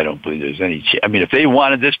 Yes. I don't believe there's any I mean, if they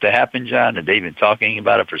wanted this to happen, John, and they've been talking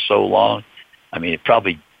about it for so long, I mean, it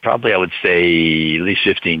probably I would say at least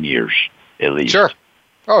 15 years, at least. Sure.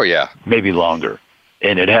 Oh, yeah. Maybe longer.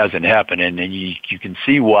 And it hasn't happened. And you can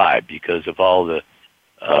see why, because of all the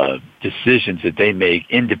decisions that they make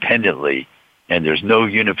independently. And there's no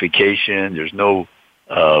unification. There's no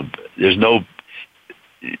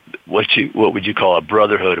what would you call a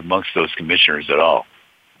brotherhood amongst those commissioners at all.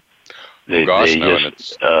 It's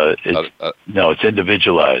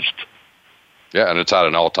individualized. Yeah, and it's at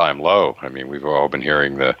an all-time low. I mean, we've all been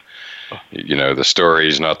hearing the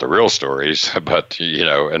stories, not the real stories, but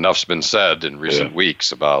enough's been said in recent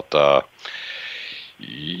weeks about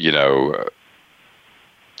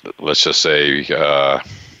let's just say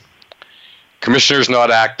commissioners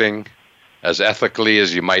not acting as ethically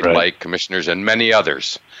as you might like, commissioners and many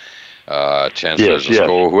others, chancellors of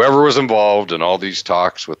school, whoever was involved in all these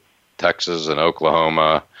talks with Texas and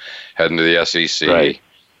Oklahoma heading to the SEC. Right.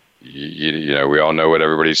 We all know what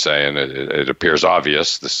everybody's saying. It appears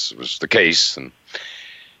obvious this was the case, and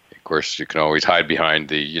of course you can always hide behind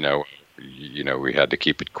the we had to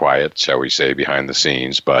keep it quiet, shall we say, behind the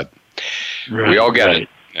scenes, but we all get it.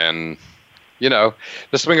 And this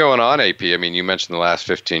has been going on, AP. I mean, you mentioned the last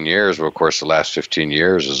 15 years. Well, of course, the last 15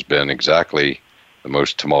 years has been exactly the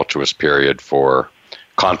most tumultuous period for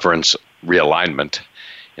conference realignment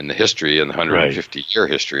in the history, in the 150-year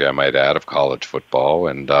history, I might add, of college football.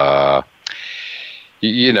 And, but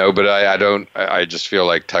I just feel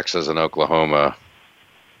like Texas and Oklahoma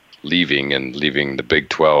leaving the Big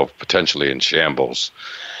 12 potentially in shambles.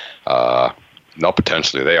 Not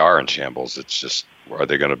potentially, they are in shambles. It's just, are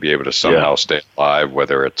they going to be able to somehow stay alive,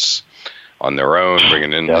 whether it's on their own,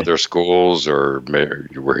 bringing in other schools, or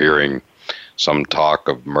we're hearing some talk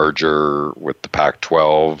of merger with the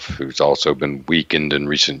Pac-12, who's also been weakened in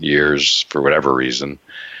recent years for whatever reason.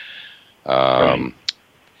 So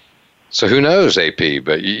who knows, AP?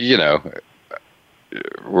 But,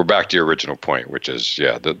 we're back to your original point, which is,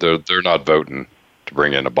 they're not voting to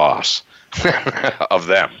bring in a boss of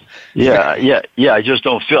them. I just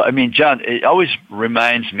don't feel. I mean, John, it always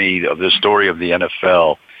reminds me of the story of the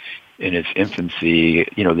NFL in its infancy.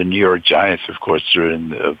 The New York Giants, of course, are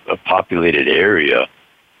in a populated area,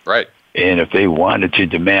 right? And if they wanted to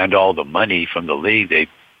demand all the money from the league,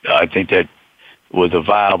 I think that was a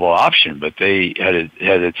viable option. But they had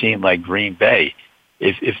a team like Green Bay.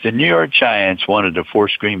 If the New York Giants wanted to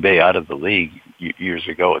force Green Bay out of the league years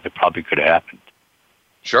ago, it probably could have happened.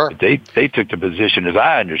 Sure. But they took the position, as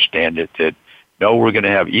I understand it, that no, we're going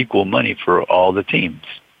to have equal money for all the teams.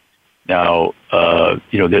 Now,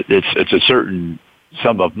 it's a certain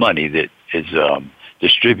sum of money that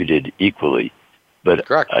distributed equally. But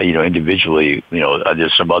individually,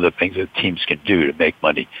 there's some other things that teams can do to make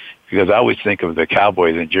money. Because I always think of the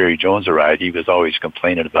Cowboys and Jerry Jones arrived. He was always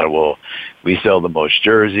complaining about, well, we sell the most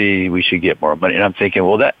jersey, we should get more money. And I'm thinking,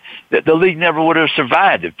 well, that the league never would have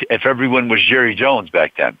survived if everyone was Jerry Jones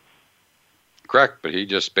back then. Correct, but he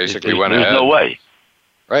just basically went ahead. There's no way.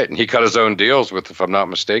 Right, and he cut his own deals with, if I'm not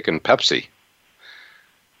mistaken, Pepsi.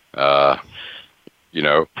 Probably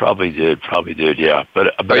did, yeah.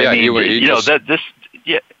 But yeah, I mean,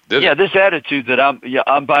 this attitude that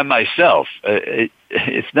I'm by myself.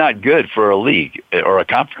 It's not good for a league or a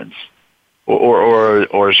conference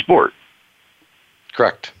or a sport.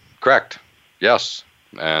 Correct. Yes,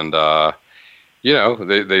 and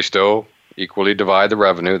they still equally divide the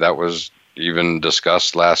revenue. That was even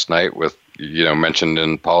discussed last night with mentioned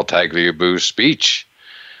in Paul Tagliabue's speech,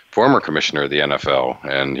 former commissioner of the NFL,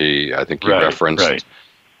 and I think he referenced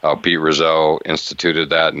how Pete Rozelle instituted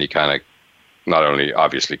that, and he kind of not only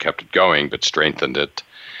obviously kept it going, but strengthened it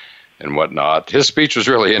and whatnot. His speech was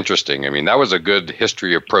really interesting. I mean, that was a good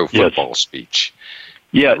history of pro football speech.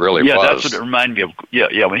 Yeah, it really was. That's what it reminded me of.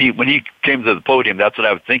 Yeah. When he came to the podium, that's what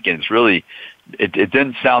I was thinking. It's really, it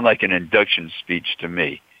didn't sound like an induction speech to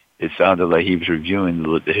me. It sounded like he was reviewing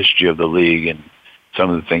the history of the league and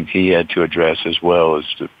some of the things he had to address, as well as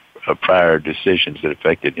the prior decisions that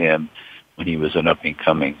affected him when he was an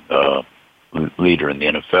up-and-coming leader in the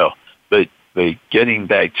NFL. But getting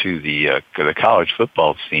back to the college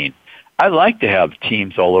football scene, I like to have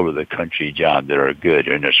teams all over the country, John, that are good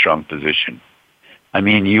in a strong position. I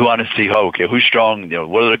mean, you want to see, who's strong?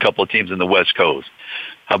 What are the couple of teams in the West Coast?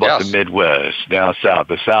 How about the Midwest, down south,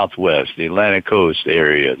 the Southwest, the Atlantic Coast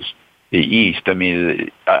areas, the East? I mean,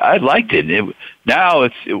 I liked it. Now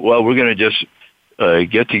we're going to just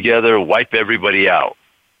get together, wipe everybody out.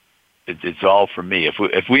 It's all for me.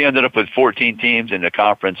 If we ended up with 14 teams in the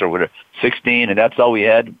conference or whatever, 16, and that's all we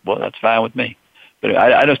had, well, that's fine with me. But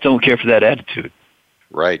I just don't care for that attitude.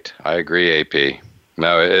 Right. I agree, AP.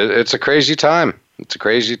 No, it's a crazy time. It's a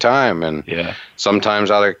crazy time. And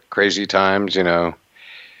sometimes out of crazy times,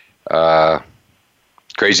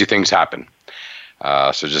 crazy things happen.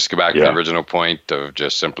 So just go back to the original point of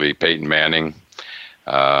just simply Peyton Manning.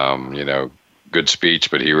 Good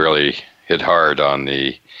speech, but he really hit hard on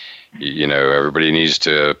the, everybody needs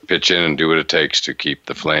to pitch in and do what it takes to keep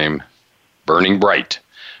the flame burning bright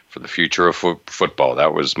for the future of football.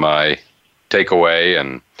 That was my takeaway,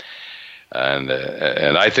 and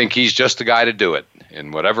I think he's just the guy to do it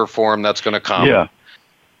in whatever form that's going to come. Yeah.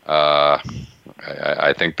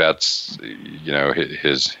 I think that's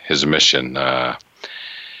his mission. But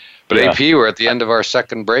AP, we're at the end of our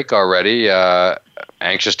second break already.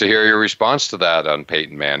 Anxious to hear your response to that on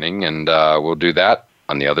Peyton Manning, and we'll do that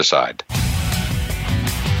on the other side.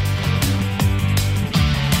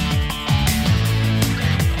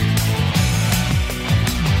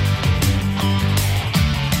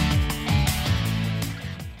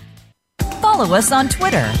 Follow us on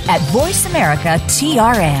Twitter at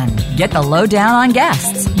VoiceAmericaTRN. Get the lowdown on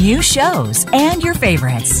guests, new shows, and your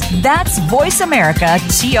favorites. That's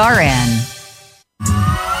VoiceAmericaTRN.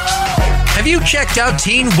 Have you checked out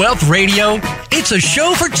Teen Wealth Radio? It's a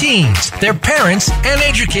show for teens, their parents, and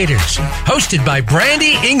educators. Hosted by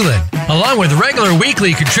Brandy England. Along with regular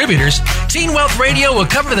weekly contributors, Teen Wealth Radio will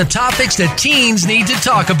cover the topics that teens need to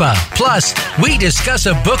talk about. Plus, we discuss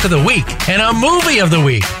a book of the week and a movie of the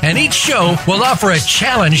week. And each show will offer a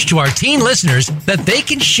challenge to our teen listeners that they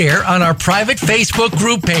can share on our private Facebook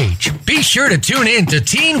group page. Be sure to tune in to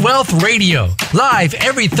Teen Wealth Radio, live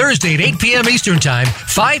every Thursday at 8 p.m. Eastern Time,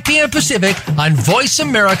 5 p.m. Pacific on Voice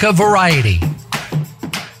America Variety.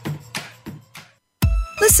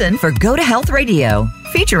 Listen for Go to Health Radio,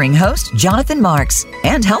 featuring host Jonathan Marks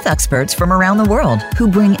and health experts from around the world who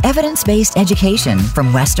bring evidence-based education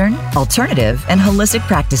from Western, alternative, and holistic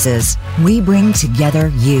practices. We bring together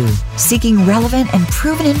you, seeking relevant and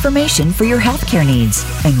proven information for your healthcare needs,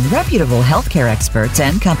 and reputable healthcare experts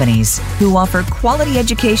and companies who offer quality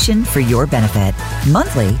education for your benefit.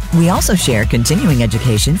 Monthly, we also share continuing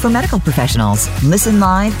education for medical professionals. Listen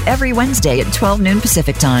live every Wednesday at 12 noon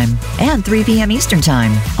Pacific Time and 3 p.m. Eastern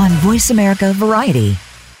Time on Voice America Variety.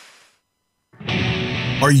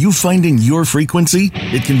 Are you finding your frequency?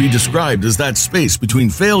 It can be described as that space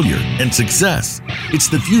between failure and success. It's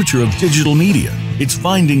the future of digital media. It's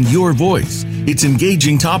finding your voice. It's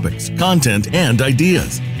engaging topics, content, and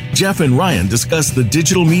ideas. Jeff and Ryan discuss the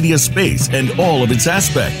digital media space and all of its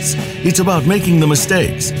aspects. It's about making the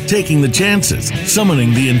mistakes, taking the chances,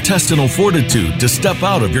 summoning the intestinal fortitude to step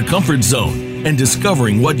out of your comfort zone, and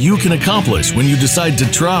discovering what you can accomplish when you decide to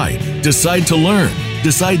try, decide to learn,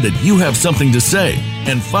 Decide that you have something to say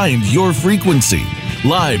and find your frequency.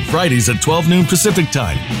 Live Fridays at 12 noon Pacific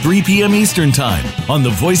Time, 3 p.m. Eastern Time on the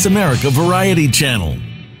Voice America Variety Channel.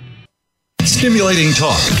 Stimulating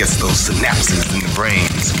talk. It gets those synapses in the brain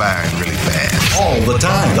firing really fast. All the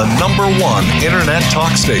time. The #1 Internet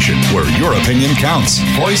talk station where your opinion counts.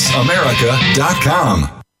 VoiceAmerica.com.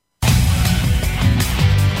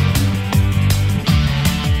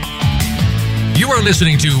 You are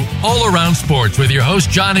listening to All Around Sports with your host,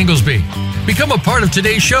 John Inglesby. Become a part of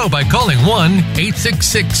today's show by calling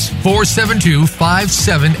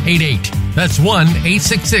 1-866-472-5788. That's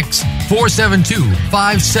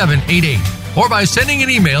 1-866-472-5788. Or by sending an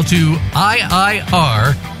email to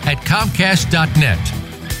iir@comcast.net.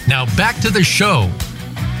 Now back to the show.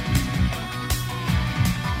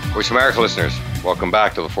 Voice America listeners, welcome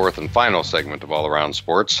back to the fourth and final segment of All Around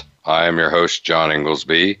Sports. I am your host, John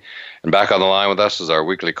Inglesby. And back on the line with us is our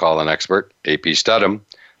weekly call-in expert, AP Studham,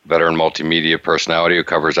 veteran multimedia personality who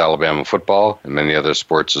covers Alabama football and many other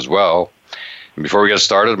sports as well. And before we get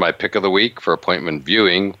started, my pick of the week for appointment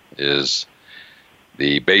viewing is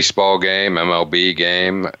the baseball game, MLB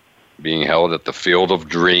game, being held at the Field of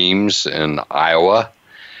Dreams in Iowa.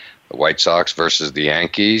 The White Sox versus the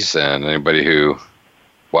Yankees. And anybody who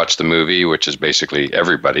watched the movie, which is basically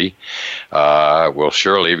everybody, will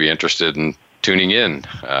surely be interested in tuning in.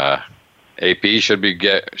 AP should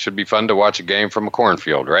be fun to watch a game from a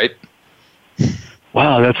cornfield, right?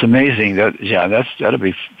 Wow, that's amazing. That'll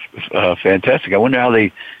be fantastic. I wonder how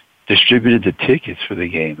they distributed the tickets for the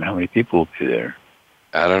game. How many people will be there?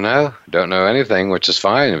 I don't know. Don't know anything, which is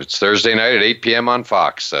fine. It's Thursday night at 8 p.m. on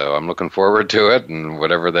Fox, so I'm looking forward to it. And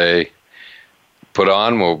whatever they put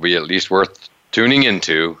on will be at least worth tuning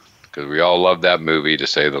into, because we all love that movie, to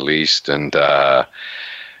say the least. And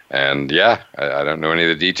yeah, I don't know any of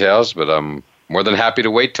the details, but I'm more than happy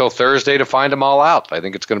to wait till Thursday to find them all out. I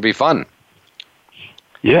think it's going to be fun.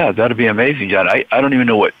 Yeah, that'd be amazing, John. I don't even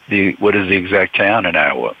know what is the exact town in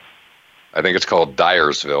Iowa. I think it's called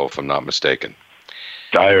Dyersville, if I'm not mistaken.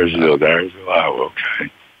 Dyersville, Iowa.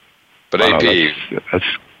 Okay. But AP, that's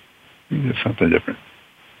something different.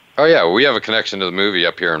 Oh yeah, we have a connection to the movie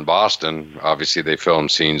up here in Boston. Obviously, they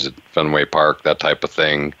filmed scenes at Fenway Park, that type of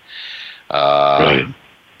thing. Right.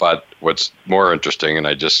 But what's more interesting,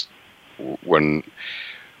 when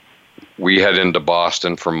we head into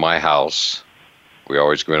Boston from my house, we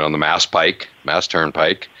always go in on the Mass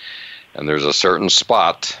Turnpike, and there's a certain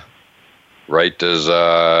spot right as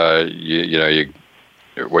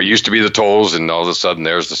what used to be the tolls, and all of a sudden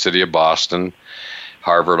there's the city of Boston,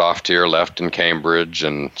 Harvard off to your left, and Cambridge,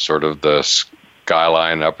 and sort of the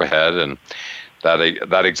skyline up ahead, and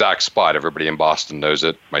that exact spot, everybody in Boston knows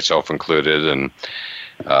it, myself included, and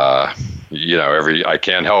I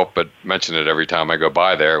can't help but mention it every time I go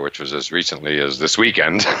by there, which was as recently as this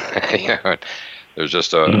weekend. There's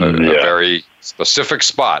just a very specific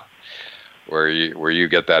spot where you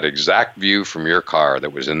get that exact view from your car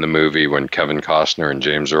that was in the movie when Kevin Costner and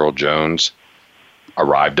James Earl Jones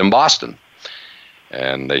arrived in Boston.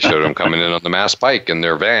 And they showed them coming in on the Mass Pike in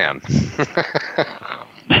their van.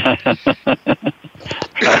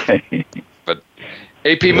 But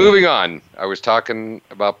AP, moving on. I was talking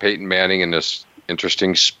about Peyton Manning in this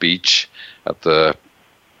interesting speech at the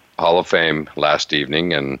Hall of Fame last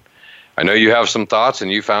evening, and I know you have some thoughts, and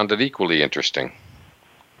you found it equally interesting.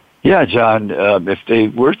 Yeah, John, if they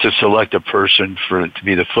were to select a person to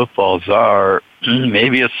be the football czar,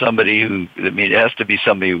 maybe it's somebody it has to be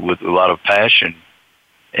somebody with a lot of passion.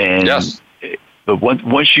 And yes. But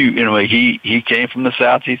once he came from the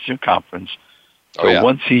Southeastern Conference. So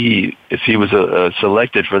once if he was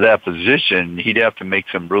selected for that position, he'd have to make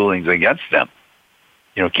some rulings against them.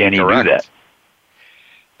 Can he do that?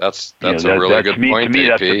 That's a really good point. To me,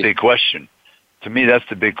 that's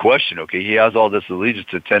the big question. Okay, he has all this allegiance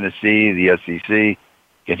to Tennessee, the SEC.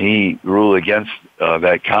 Can he rule against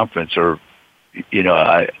that conference? Or,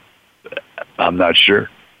 I'm not sure.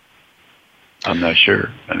 I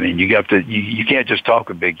mean, you can't just talk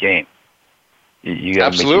a big game. You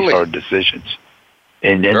got to make these hard decisions,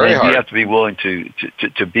 and then you have to be willing to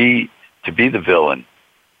be the villain.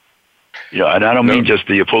 And I don't mean just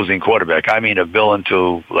the opposing quarterback. I mean a villain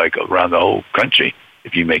to around the whole country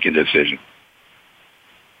if you make a decision.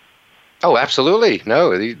 Oh, absolutely.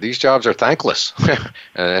 No, these jobs are thankless,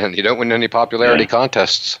 and you don't win any popularity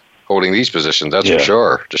contests holding these positions. That's for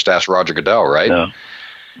sure. Just ask Roger Goodell, right? No.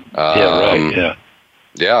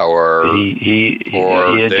 Yeah, or he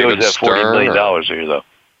enjoys that $40 million a year, though.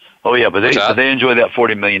 Oh yeah, but they enjoy that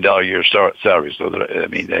 $40 million a year salary. So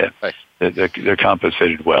they're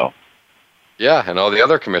compensated well. Yeah, and all the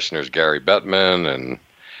other commissioners, Gary Bettman and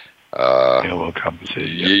Well compensated.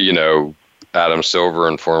 You know, Adam Silver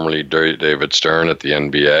and formerly David Stern at the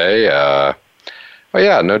NBA. Well,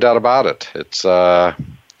 yeah, no doubt about it. It's a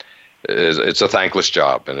thankless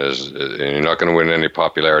job, and you're not going to win any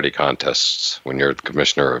popularity contests when you're the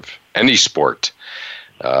commissioner of any sport,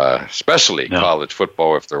 especially college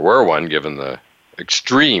football, if there were one, given the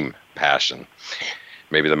extreme passion,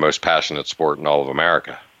 maybe the most passionate sport in all of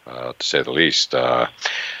America, to say the least. But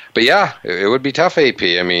yeah, it would be tough, AP.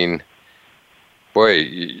 I mean, boy,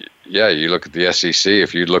 you look at the SEC.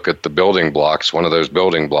 If you look at the building blocks, one of those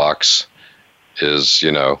building blocks is,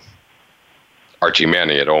 you know, Archie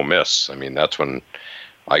Manning at Ole Miss. I mean, that's when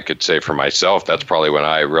I could say for myself, that's probably when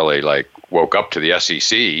I really woke up to the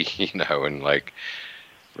SEC, you know, and I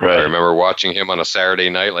remember watching him on a Saturday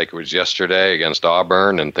night like it was yesterday against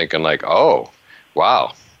Auburn and thinking oh,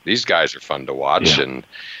 wow, these guys are fun to watch. Yeah. And,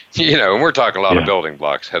 you know, and we're talking a lot of building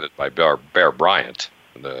blocks headed by Bear Bryant,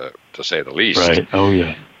 to say the least. Right. Oh,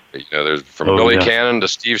 yeah. You know, there's from Billy Cannon to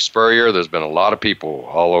Steve Spurrier, there's been a lot of people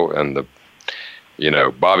all over, and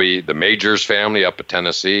Bobby, the Majors family up at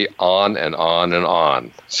Tennessee, on and on and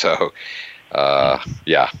on. So,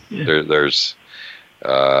 there's,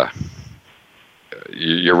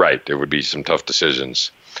 you're right. There would be some tough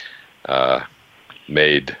decisions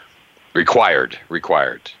required,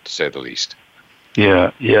 to say the least.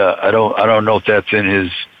 Yeah. I don't know if that's in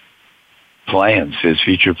his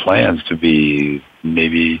future plans, to be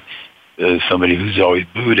maybe somebody who's always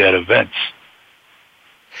booed at events.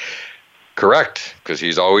 Correct, because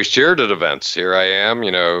he's always cheered at events. Here I am,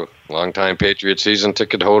 longtime Patriot season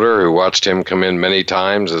ticket holder who watched him come in many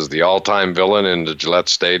times as the all-time villain into Gillette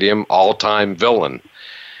Stadium, all-time villain.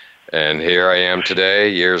 And here I am today,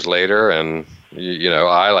 years later, and,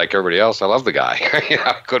 I, like everybody else, I love the guy.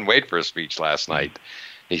 I couldn't wait for his speech last night.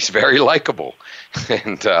 He's very likable.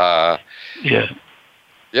 And, to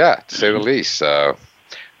say the least.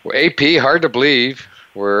 AP, hard to believe.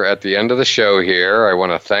 We're at the end of the show here. I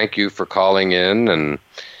want to thank you for calling in and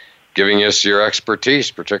giving us your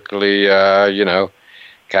expertise, particularly,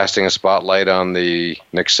 casting a spotlight on the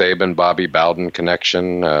Nick Saban, Bobby Bowden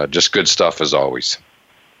connection. Just good stuff as always.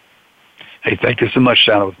 Hey, thank you so much,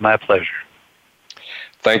 Sean. It was my pleasure.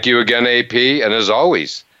 Thank you again, AP. And as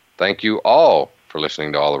always, thank you all for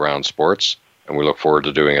listening to All Around Sports. And we look forward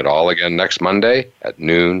to doing it all again next Monday at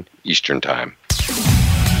noon Eastern Time.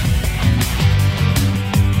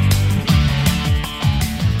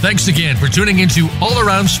 Thanks again for tuning into All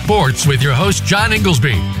Around Sports with your host, John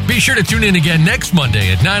Inglesby. Be sure to tune in again next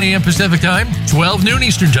Monday at 9 a.m. Pacific Time, 12 noon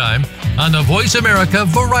Eastern Time on the Voice America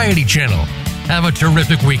Variety Channel. Have a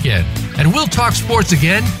terrific weekend, and we'll talk sports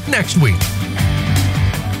again next week.